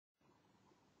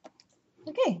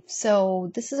Okay,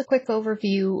 so this is a quick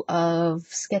overview of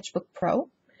Sketchbook Pro.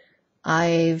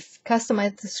 I've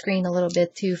customized the screen a little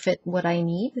bit to fit what I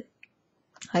need.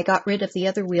 I got rid of the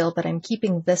other wheel, but I'm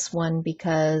keeping this one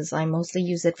because I mostly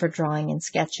use it for drawing and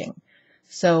sketching.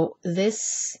 So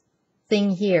this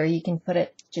thing here, you can put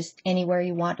it just anywhere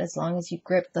you want as long as you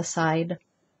grip the side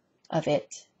of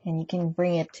it, and you can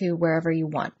bring it to wherever you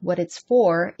want. What it's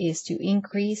for is to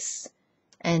increase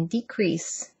and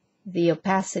decrease the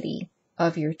opacity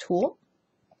of your tool,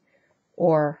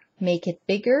 or make it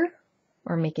bigger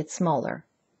or make it smaller.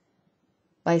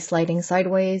 By sliding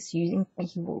sideways, you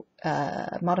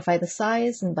modify the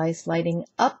size, and by sliding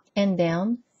up and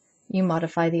down, you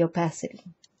modify the opacity.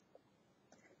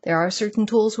 There are certain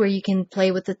tools where you can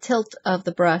play with the tilt of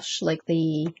the brush, like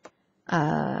the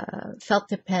felt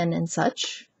tip pen and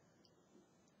such,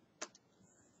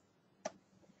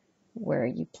 where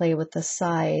you play with the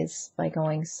size by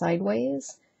going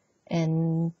sideways.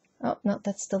 And oh no,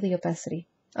 that's still the opacity.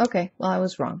 Okay, well, I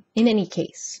was wrong. In any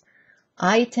case,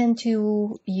 I tend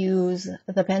to use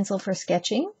the pencil for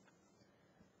sketching,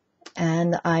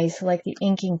 and I select the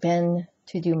inking pen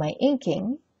to do my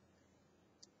inking.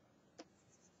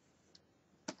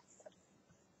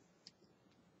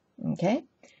 Okay,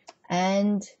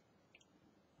 and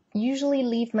usually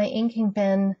leave my inking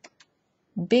pen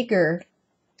bigger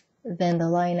than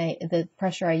the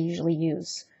pressure I usually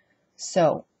use.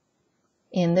 So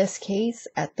in this case,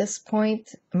 at this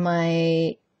point,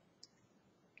 my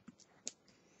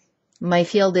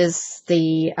field is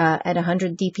the at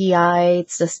 100 dpi.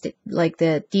 It's just like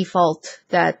the default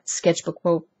that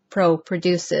Sketchbook Pro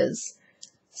produces.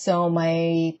 So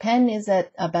my pen is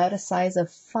at about a size of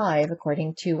 5,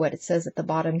 according to what it says at the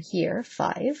bottom here,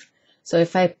 5. So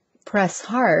if I press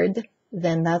hard,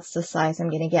 then that's the size I'm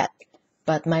going to get.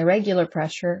 But my regular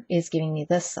pressure is giving me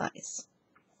this size.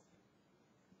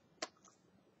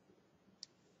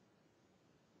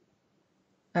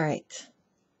 All right.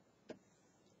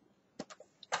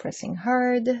 Pressing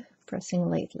hard, pressing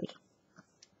lightly.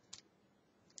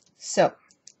 So,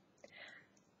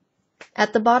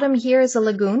 at the bottom here is a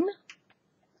lagoon.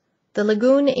 The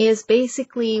lagoon is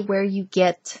basically where you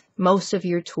get most of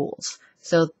your tools.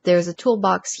 So there's a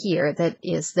toolbox here that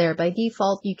is there by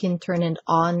default. You can turn it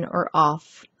on or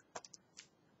off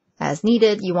as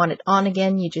needed. You want it on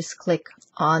again, you just click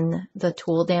on the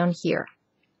tool down here.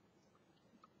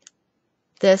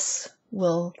 This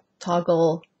will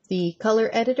toggle the color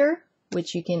editor,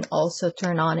 which you can also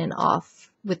turn on and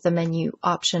off with the menu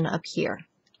option up here.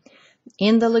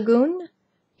 In the lagoon,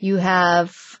 you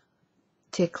have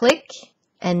to click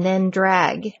and then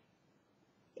drag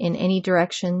in any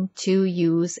direction to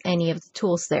use any of the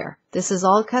tools there. This is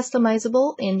all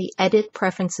customizable in the Edit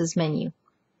Preferences menu.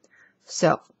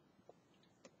 So,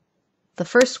 the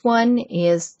first one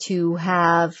is to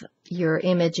have your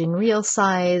image in real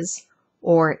size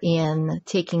or in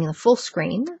taking the full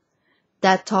screen.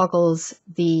 That toggles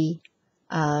the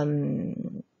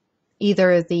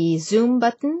either the zoom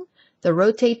button, the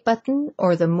rotate button,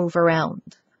 or the move around.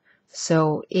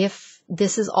 So if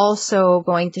this is also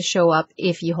going to show up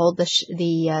if you hold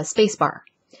the space bar.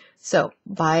 So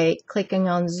by clicking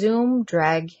on zoom,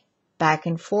 drag back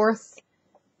and forth.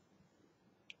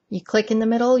 You click in the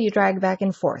middle, you drag back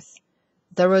and forth.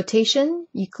 The rotation,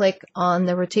 you click on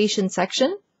the rotation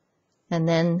section, and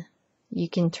then you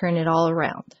can turn it all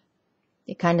around.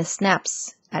 It kind of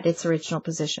snaps at its original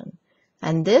position.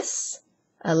 And this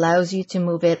allows you to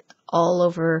move it all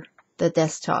over the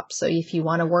desktop. So if you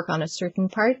want to work on a certain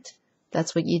part,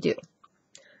 that's what you do.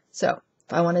 So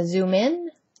if I want to zoom in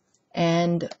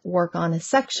and work on a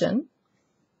section,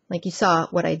 like you saw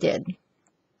what I did,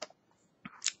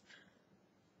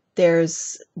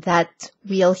 there's that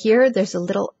wheel here. There's a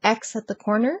little X at the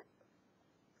corner.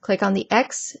 Click on the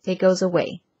X, it goes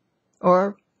away.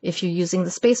 Or if you're using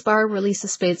the space bar, release the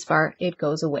space bar, it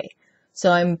goes away.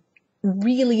 So I'm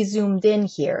really zoomed in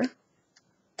here.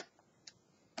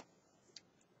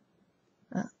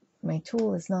 My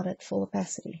tool is not at full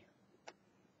opacity.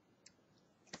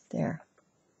 There.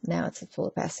 Now it's at full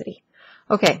opacity.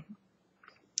 Okay.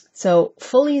 So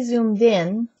fully zoomed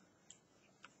in,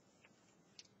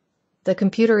 the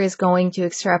computer is going to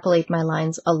extrapolate my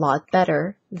lines a lot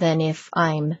better than if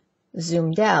I'm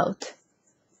zoomed out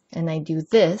and I do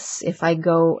this. If I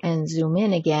go and zoom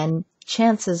in again,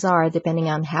 chances are, depending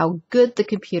on how good the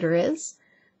computer is,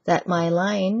 that my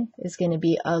line is going to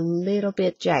be a little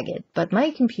bit jagged. But my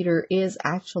computer is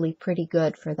actually pretty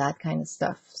good for that kind of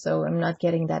stuff, so I'm not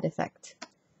getting that effect.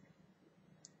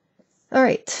 All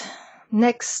right,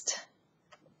 next.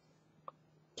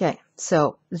 Okay,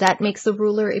 so that makes the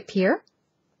ruler appear.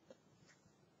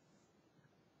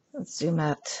 Let's zoom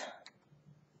out.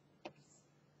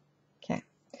 Okay.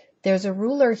 There's a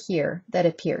ruler here that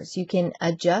appears. You can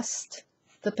adjust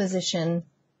the position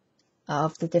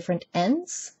of the different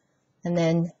ends, and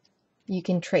then you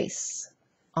can trace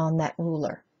on that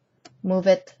ruler. Move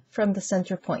it from the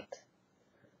center point.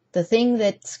 The thing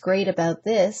that's great about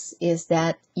this is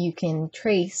that you can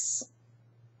trace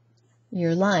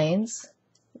your lines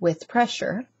with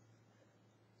pressure.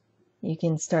 You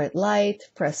can start light,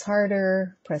 press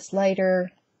harder, press lighter,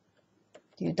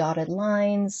 do dotted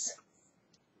lines,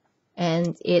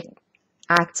 and it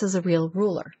acts as a real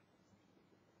ruler.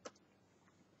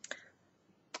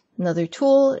 Another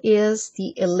tool is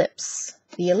the ellipse.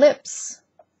 The ellipse,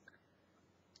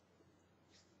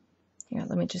 here,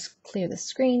 let me just clear the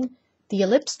screen. The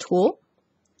ellipse tool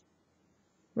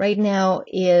right now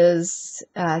is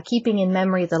keeping in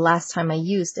memory the last time I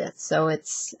used it. So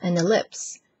it's an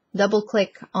ellipse. Double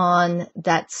click on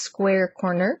that square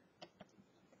corner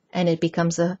and it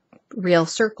becomes a real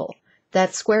circle.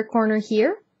 That square corner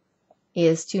here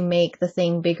is to make the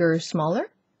thing bigger or smaller.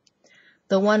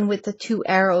 The one with the two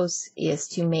arrows is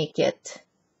to make it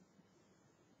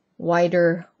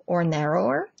wider or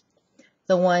narrower.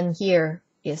 The one here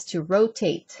is to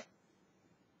rotate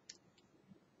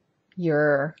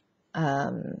your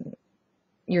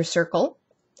circle,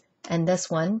 and this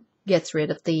one gets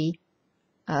rid of the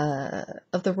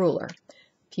ruler.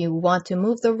 If you want to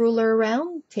move the ruler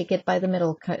around, take it by the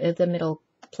middle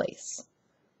place.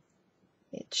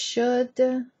 It should,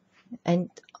 and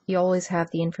you always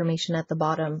have the information at the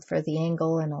bottom for the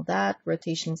angle and all that.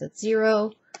 Rotation's at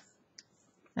 0,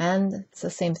 and it's the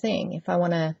same thing. If I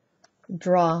want to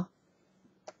draw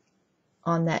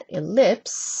on that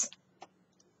ellipse,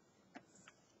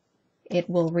 it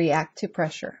will react to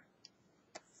pressure.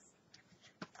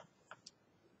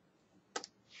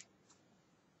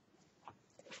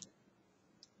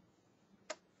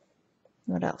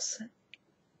 What else?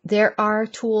 There are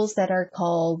tools that are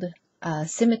called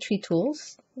symmetry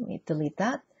tools. Let me delete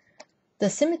that. The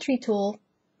symmetry tool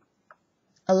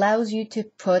allows you to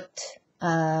put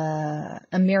a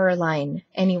mirror line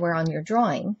anywhere on your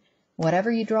drawing.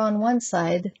 Whatever you draw on one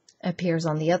side appears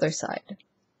on the other side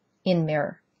in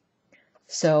mirror.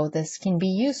 So this can be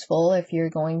useful if you're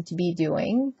going to be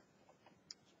doing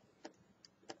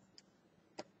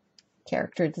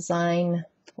character design,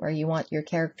 where you want your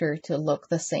character to look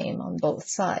the same on both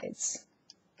sides.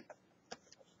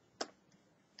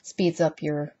 Speeds up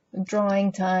your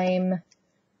drawing time.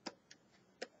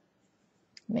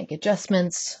 Make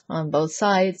adjustments on both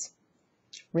sides.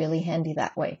 Really handy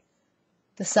that way.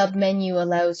 The sub-menu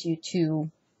allows you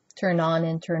to turn on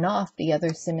and turn off the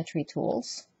other symmetry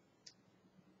tools.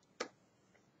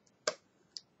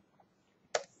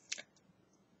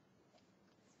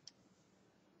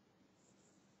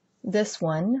 This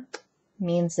one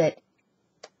means that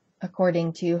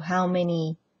according to how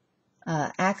many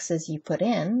axes you put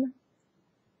in,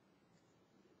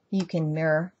 you can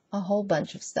mirror a whole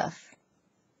bunch of stuff.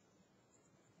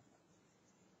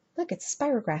 Look, it's a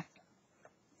spirograph.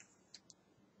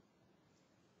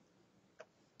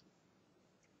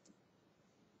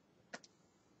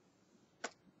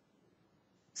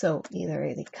 So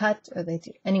either they cut or they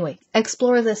do. Anyway,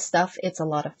 explore this stuff. It's a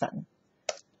lot of fun.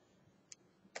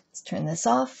 Let's turn this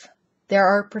off. There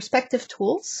are perspective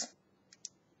tools.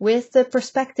 With the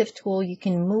perspective tool, you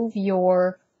can move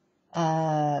your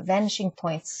vanishing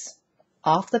points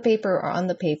off the paper or on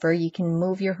the paper. You can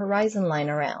move your horizon line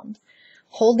around.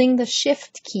 Holding the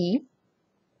Shift key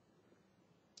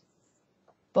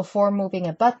before moving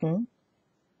a button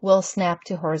will snap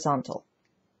to horizontal.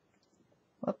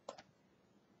 Whoop.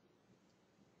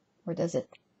 Or does it?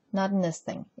 Not in this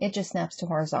thing. It just snaps to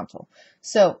horizontal.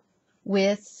 So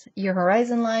with your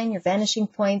horizon line, your vanishing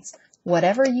points,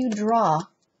 whatever you draw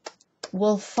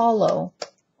will follow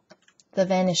the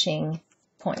vanishing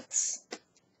points.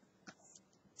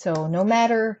 So no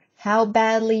matter how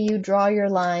badly you draw your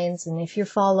lines and if you're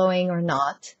following or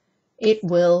not, it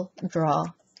will draw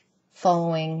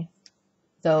following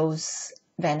those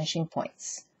vanishing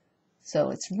points.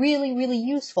 So it's really, really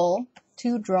useful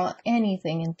to draw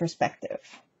anything in perspective.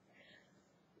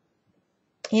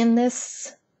 In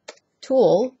this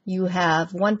tool, you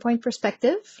have 1-point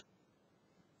perspective,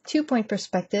 2-point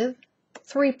perspective,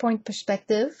 3-point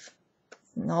perspective,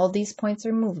 and all these points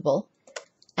are movable,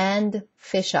 and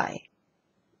fisheye.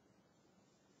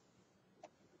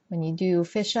 When you do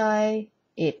fisheye,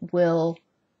 it will,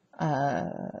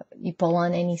 you pull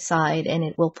on any side and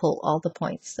it will pull all the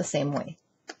points the same way.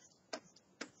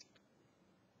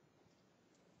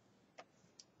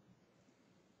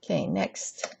 Okay,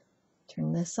 next,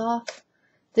 turn this off.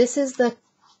 This is the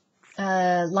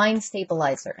line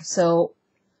stabilizer. So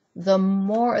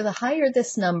the higher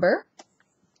this number,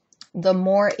 the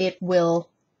more it will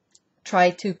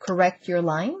try to correct your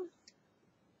line.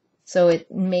 So it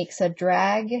makes a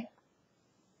drag.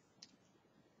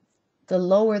 The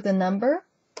lower the number,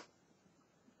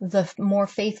 the more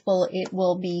faithful it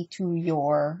will be to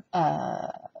your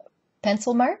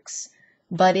pencil marks,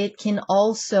 but it can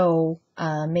also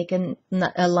make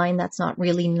a line that's not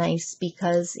really nice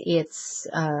because it's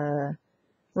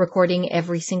recording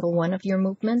every single one of your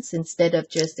movements instead of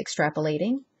just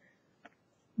extrapolating.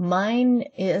 Mine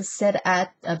is set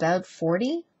at about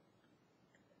 40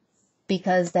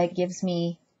 because that gives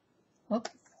me,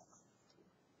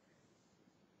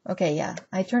 okay, yeah,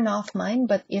 I turn off mine,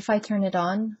 but if I turn it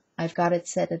on, I've got it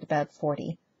set at about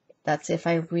 40. That's if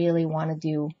I really want to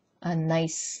do a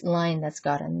nice line that's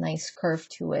got a nice curve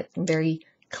to it and very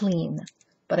clean,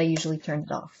 but I usually turn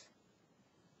it off.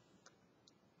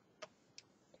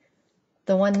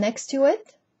 The one next to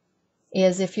it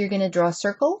is if you're going to draw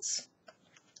circles,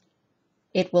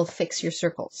 it will fix your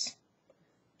circles.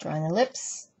 Draw an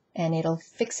ellipse and it'll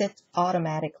fix it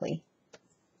automatically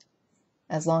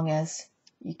as long as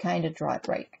you kind of draw it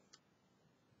right.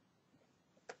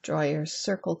 Draw your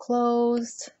circle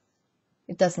closed.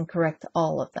 It doesn't correct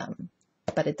all of them,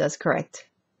 but it does correct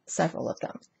several of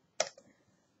them.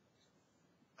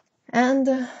 And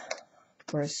of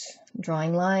course,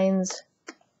 drawing lines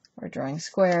or drawing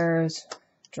squares,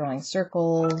 drawing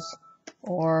circles,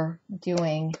 or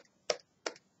doing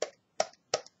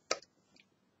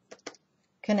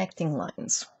connecting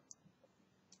lines.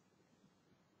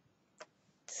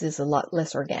 This is a lot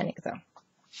less organic though.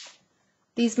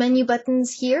 These menu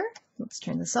buttons here, let's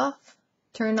turn this off.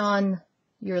 Turn on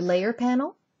your layer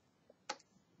panel,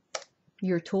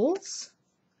 your tools,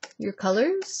 your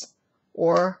colors,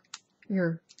 or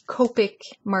your Copic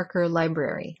marker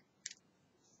library.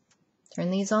 Turn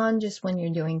these on just when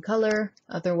you're doing color,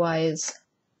 otherwise,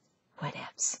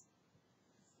 whatevs.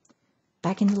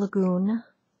 Back in the Lagoon.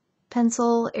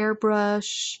 Pencil,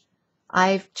 airbrush.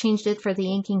 I've changed it for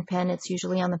the inking pen. It's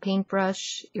usually on the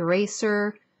paintbrush.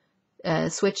 Eraser.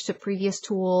 Switch to previous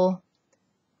tool.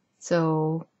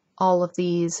 So all of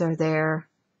these are there.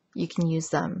 You can use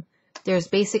them. There's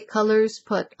basic colors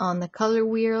put on the color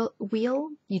wheel.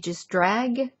 You just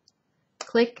drag,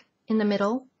 click in the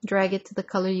middle, drag it to the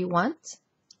color you want.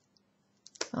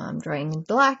 So I'm drawing in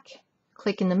black,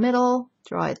 click in the middle,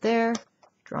 draw it there.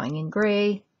 Drawing in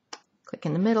gray, click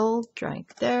in the middle,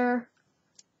 drag there.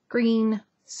 Green.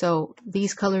 So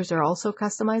these colors are also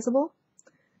customizable.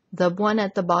 The one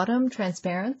at the bottom,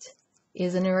 transparent,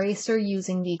 is an eraser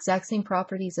using the exact same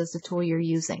properties as the tool you're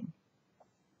using.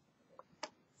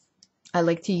 I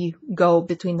like to go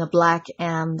between the black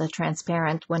and the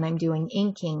transparent when I'm doing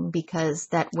inking because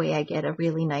that way I get a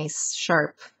really nice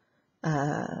sharp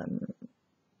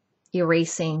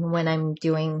erasing when I'm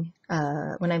doing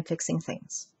when I'm fixing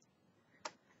things.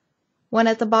 One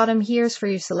at the bottom here is for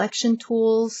your selection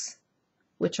tools,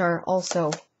 which are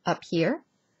also up here.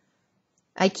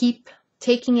 I keep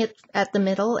taking it at the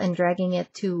middle and dragging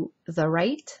it to the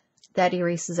right. That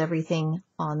erases everything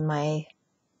on my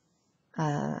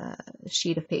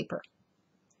sheet of paper.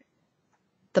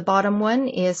 The bottom one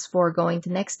is for going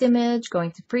to next image,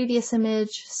 going to previous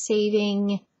image,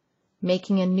 saving,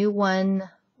 making a new one,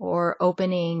 or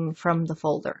opening from the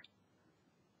folder.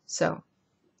 So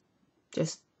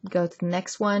just go to the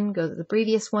next one, go to the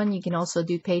previous one. You can also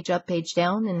do page up, page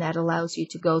down, and that allows you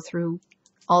to go through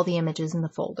all the images in the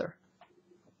folder.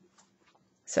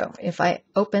 So if I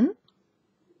open,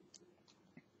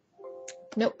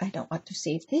 nope, I don't want to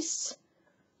save this.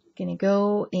 I'm gonna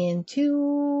go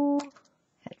into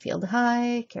Head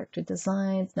High, Character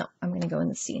Designs. No, I'm gonna go in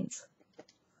the Scenes.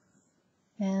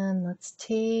 And let's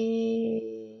take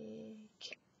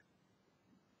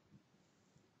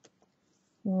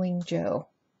Wing Joe.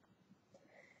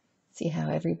 See how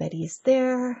everybody's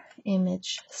there.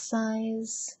 Image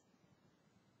size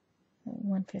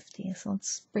 150. So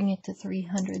let's bring it to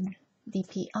 300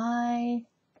 dpi.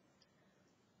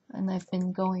 And I've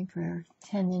been going for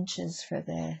 10 inches for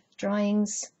the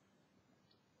drawings.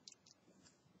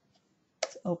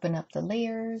 Let's open up the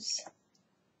layers.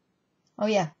 Oh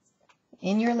yeah,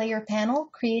 in your layer panel,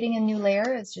 creating a new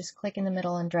layer is just click in the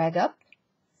middle and drag up.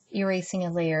 Erasing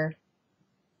a layer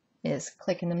is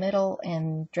click in the middle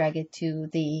and drag it to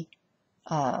the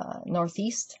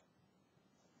northeast.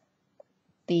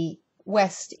 The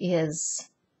west is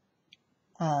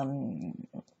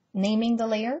naming the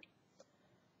layer.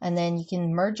 And then you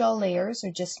can merge all layers or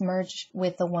just merge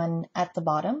with the one at the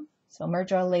bottom. So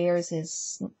merge all layers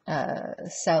is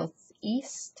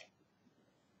southeast.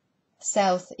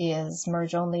 south is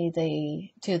merge only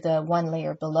to the one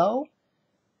layer below.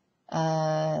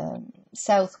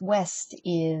 Southwest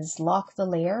is lock the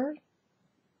layer.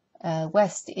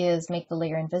 West is make the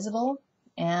layer invisible.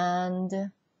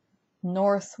 And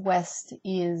northwest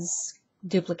is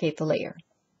duplicate the layer.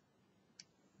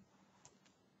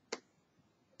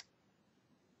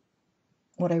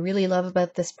 What I really love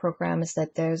about this program is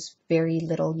that there's very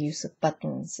little use of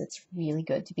buttons. It's really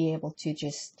good to be able to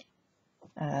just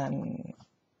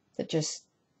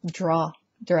draw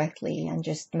directly and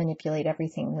just manipulate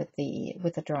everything with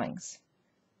the drawings.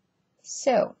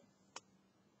 So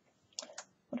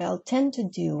what I'll tend to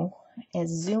do is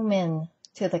zoom in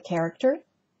to the character,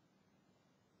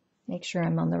 make sure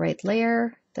I'm on the right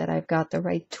layer, that I've got the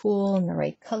right tool and the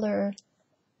right color.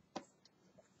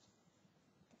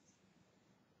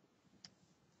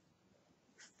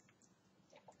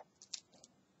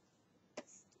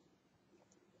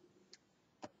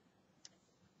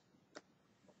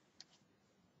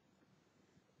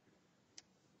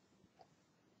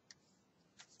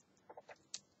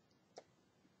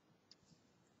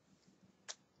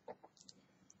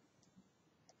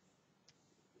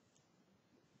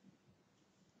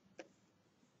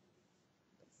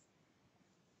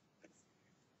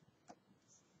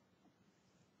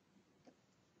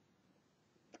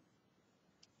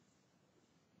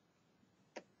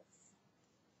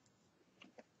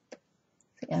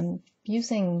 I'm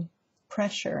using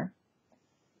pressure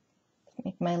to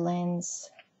make my lines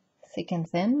thick and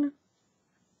thin.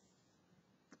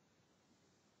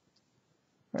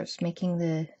 First, making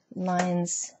the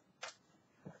lines,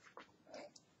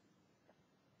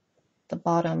 the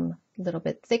bottom a little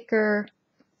bit thicker,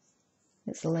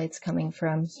 as the light's coming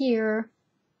from here.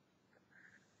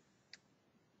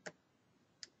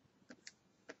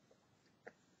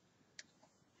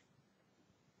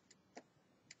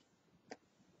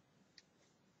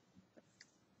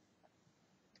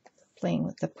 Playing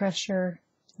with the pressure,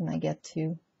 and I get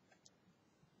to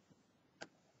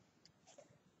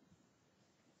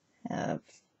have,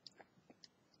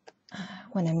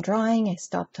 when I'm drawing, I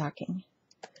stop talking.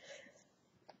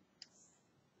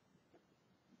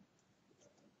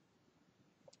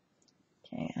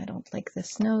 Okay, I don't like the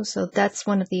snow, so that's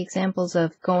one of the examples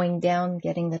of going down,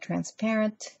 getting the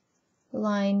transparent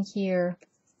line here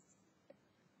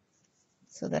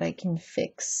so that I can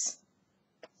fix.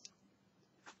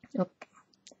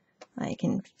 I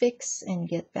can fix and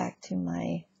get back to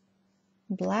my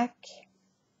black.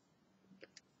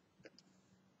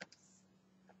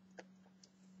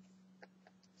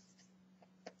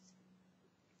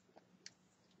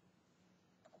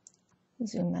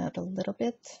 Zoom out a little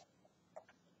bit.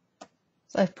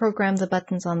 So I've programmed the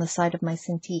buttons on the side of my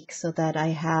Cintiq so that I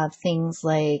have things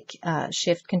like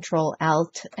Shift, Control,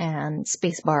 Alt, and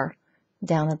Spacebar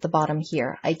down at the bottom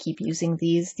here. I keep using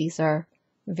these. These are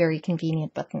very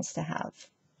convenient buttons to have.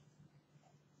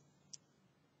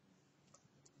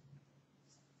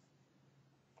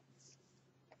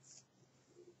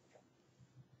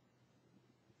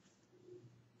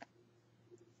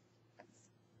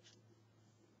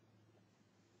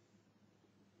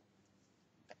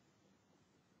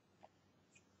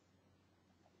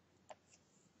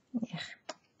 Yeah.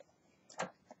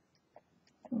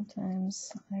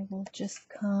 Sometimes I will just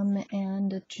come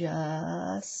and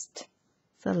adjust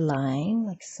the line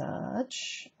like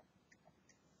such.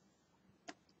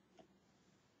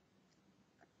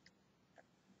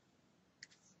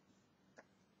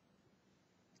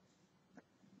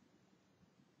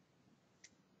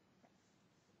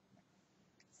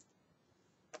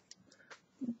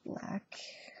 Black.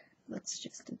 Let's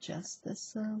just adjust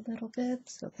this a little bit.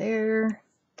 So there.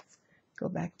 Go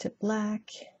back to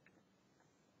black.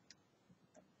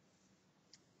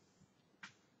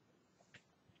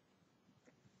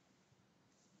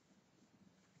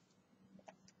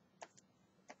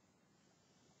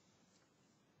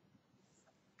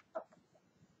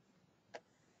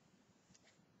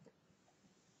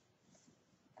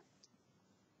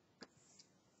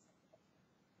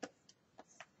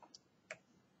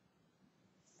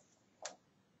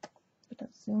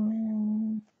 Zoom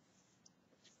in.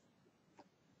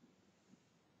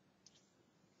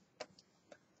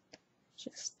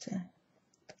 Just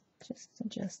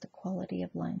adjust the quality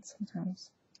of lines sometimes.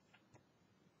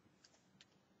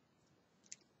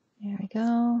 There we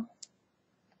go.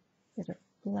 Bit of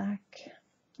black.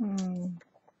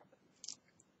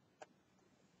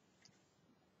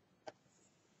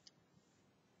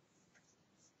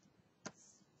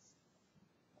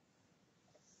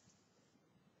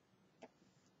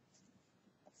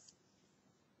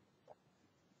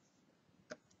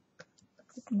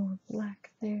 Bit more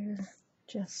black there.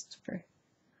 just for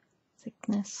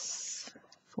thickness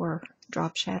for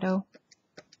drop shadow.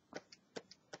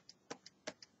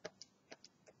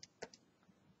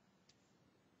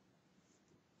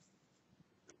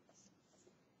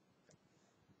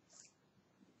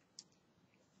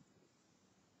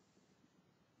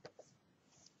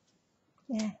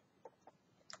 Yeah.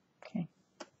 Okay.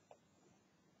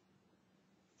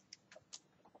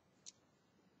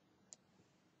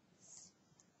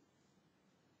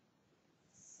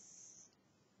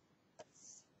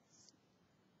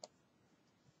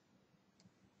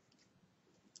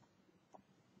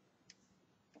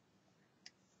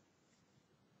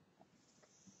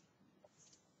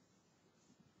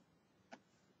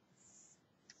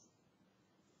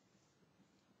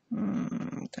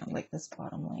 Don't like this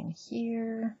bottom line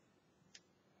here.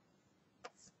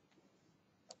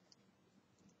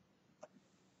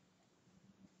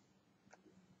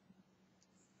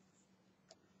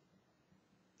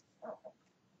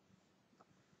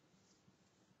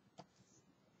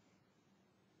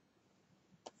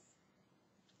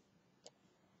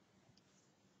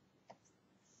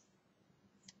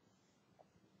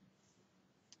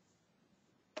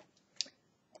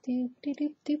 Do do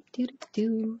do do do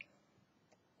do.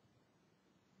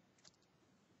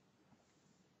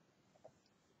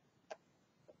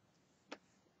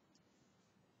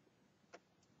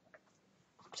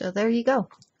 So there you go.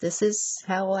 This is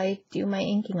how I do my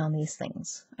inking on these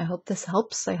things. I hope this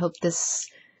helps. I hope this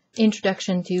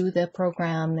introduction to the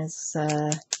program has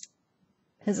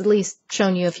at least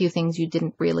shown you a few things you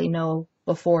didn't really know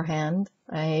beforehand.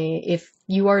 If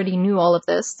you already knew all of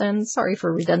this, then sorry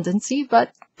for redundancy,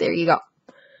 but there you go.